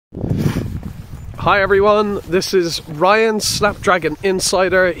Hi everyone, this is Ryan, Snapdragon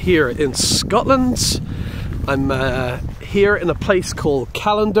Insider here in Scotland. I'm here in a place called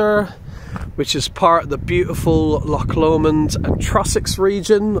Callander, which is part of the beautiful Loch Lomond and Trossachs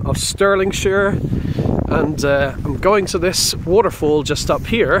region of Stirlingshire, and I'm going to this waterfall just up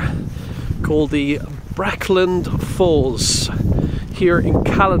here called the Brackland Falls here in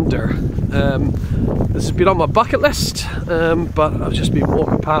Callander. This has been on my bucket list, but I've just been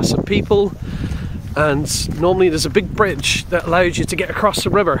walking past some people, and normally there's a big bridge that allows you to get across the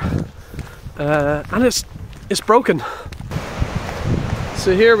river, and it's broken.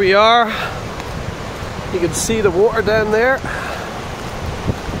 So here we are. You can see the water down there.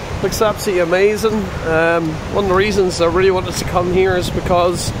 Looks absolutely amazing. One of the reasons I really wanted to come here is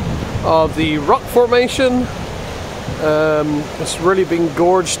because of the rock formation. It's really been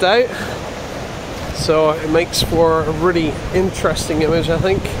gorged out, so it makes for a really interesting image, I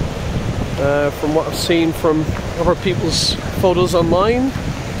think, from what I've seen from other people's photos online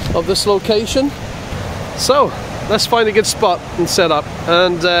of this location. So let's find a good spot and set up,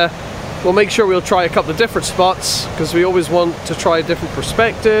 and we'll make sure we'll try a couple of different spots, because we always want to try different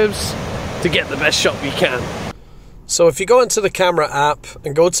perspectives to get the best shot we can. So if you go into the camera app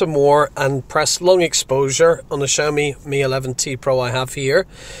and go to more and press long exposure on the Xiaomi 11T Pro I have here,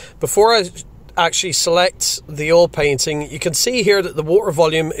 before I actually select the oil painting, you can see here that the water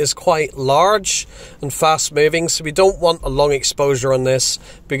volume is quite large and fast moving, so we don't want a long exposure on this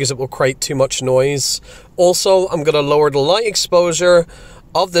because it will create too much noise. Also, I'm going to lower the light exposure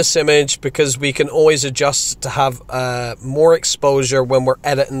of this image because we can always adjust to have more exposure when we're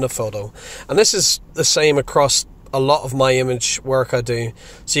editing the photo, and this is the same across a lot of my image work I do.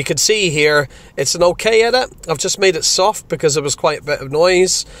 So you can see here it's an okay edit. I've just made it soft because there was quite a bit of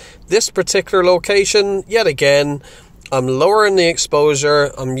noise. This particular location, yet again, I'm lowering the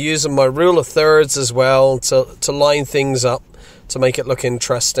exposure. I'm using my rule of thirds as well to line things up to make it look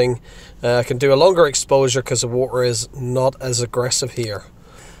interesting. I can do a longer exposure because the water is not as aggressive here.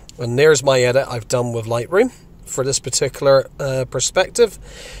 And there's my edit I've done with Lightroom for this particular perspective.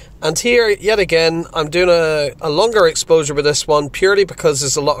 And here, yet again, I'm doing a longer exposure with this one purely because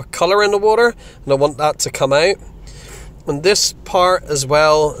there's a lot of colour in the water and I want that to come out. And this part as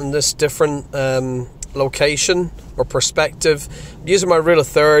well, in this different location or perspective, I'm using my rule of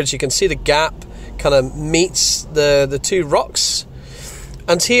thirds. You can see the gap kind of meets the two rocks.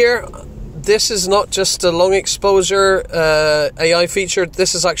 And here, this is not just a long exposure AI feature.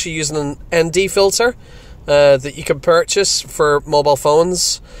 This is actually using an ND filter that you can purchase for mobile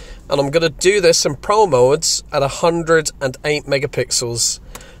phones. And I'm going to do this in pro modes at 108 megapixels.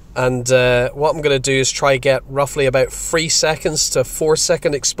 And what I'm going to do is try get roughly about 3 seconds to 4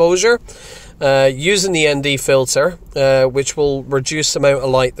 second exposure using the ND filter, which will reduce the amount of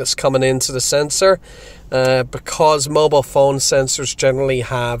light that's coming into the sensor, because mobile phone sensors generally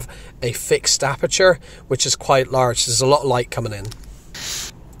have a fixed aperture, which is quite large. There's a lot of light coming in.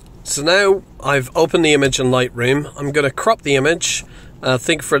 So now I've opened the image in Lightroom. I'm going to crop the image. I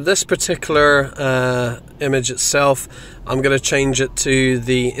think for this particular image itself, I'm going to change it to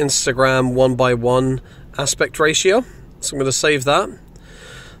the Instagram 1:1 aspect ratio. So I'm going to save that.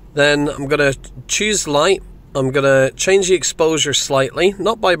 Then I'm going to choose light. I'm going to change the exposure slightly,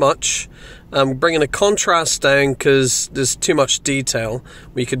 not by much. I'm bringing the contrast down because there's too much detail.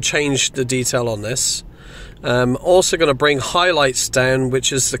 We can change the detail on this. Also going to bring highlights down,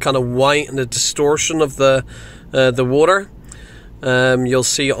 which is the kind of white and the distortion of the water. You'll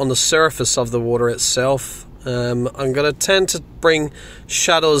see on the surface of the water itself. I'm going to tend to bring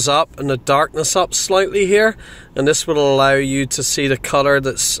shadows up and the darkness up slightly here, and this will allow you to see the color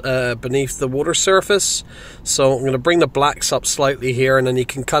that's beneath the water surface. So I'm going to bring the blacks up slightly here, and then you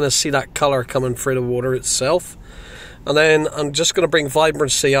can kind of see that color coming through the water itself. And then I'm just going to bring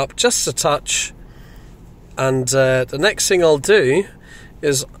vibrancy up just a touch. And the next thing I'll do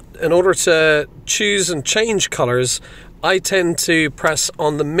is, in order to choose and change colors, I tend to press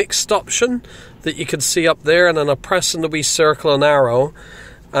on the mixed option that you can see up there, and then I press on the wee circle and arrow,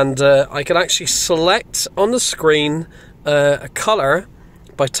 and I can actually select on the screen a color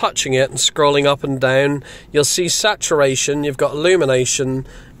by touching it and scrolling up and down. You'll see saturation, you've got illumination,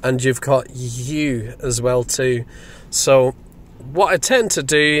 and you've got hue as well too. So what I tend to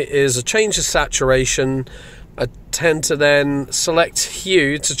do is I change the saturation. I tend to then select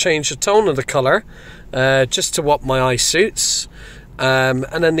hue to change the tone of the color, just to what my eye suits. And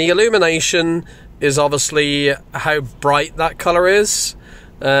then the illumination is obviously how bright that color is,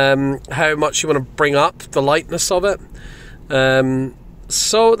 how much you want to bring up the lightness of it.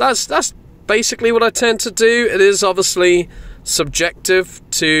 So that's basically what I tend to do. It is obviously subjective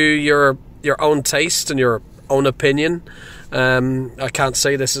to your your own taste and your own opinion. I can't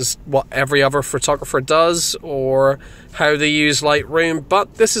say this is what every other photographer does or how they use Lightroom,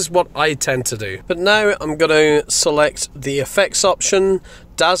 but this is what I tend to do. But now I'm going to select the effects option.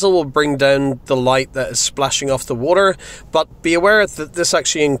 Dazzle will bring down the light that is splashing off the water, but be aware that this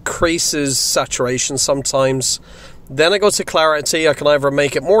actually increases saturation sometimes. Then I go to clarity. I can either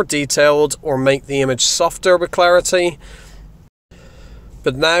make it more detailed or make the image softer with clarity.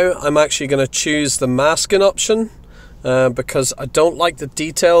 But now I'm actually going to choose the masking option because I don't like the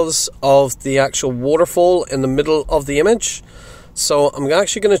details of the actual waterfall in the middle of the image. So I'm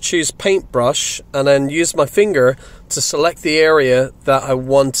actually going to choose Paintbrush and then use my finger to select the area that I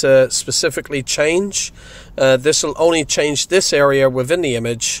want to specifically change. This will only change this area within the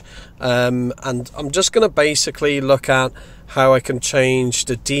image, and I'm just going to basically look at how I can change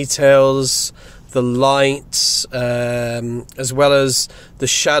the details, the lights, as well as the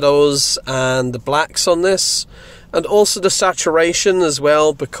shadows and the blacks on this, and also the saturation as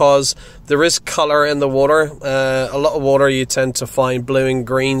well, because there is color in the water. A lot of water you tend to find blue and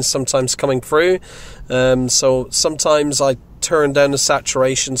green sometimes coming through, so sometimes I turn down the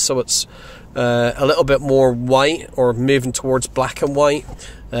saturation so it's a little bit more white or moving towards black and white.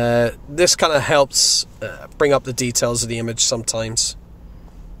 This kind of helps bring up the details of the image sometimes.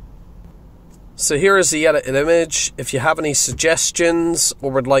 So here is the edited image. If you have any suggestions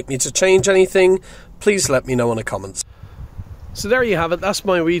or would like me to change anything, please let me know in the comments. So there you have it. That's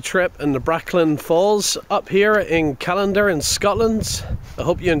my wee trip in the Bracklin Falls up here in Callander in Scotland. I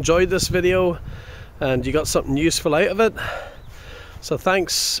hope you enjoyed this video and you got something useful out of it. So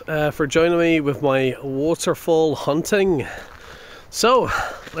thanks for joining me with my waterfall hunting. So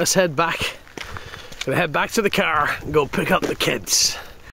let's head back. Gonna head back to the car and go pick up the kids.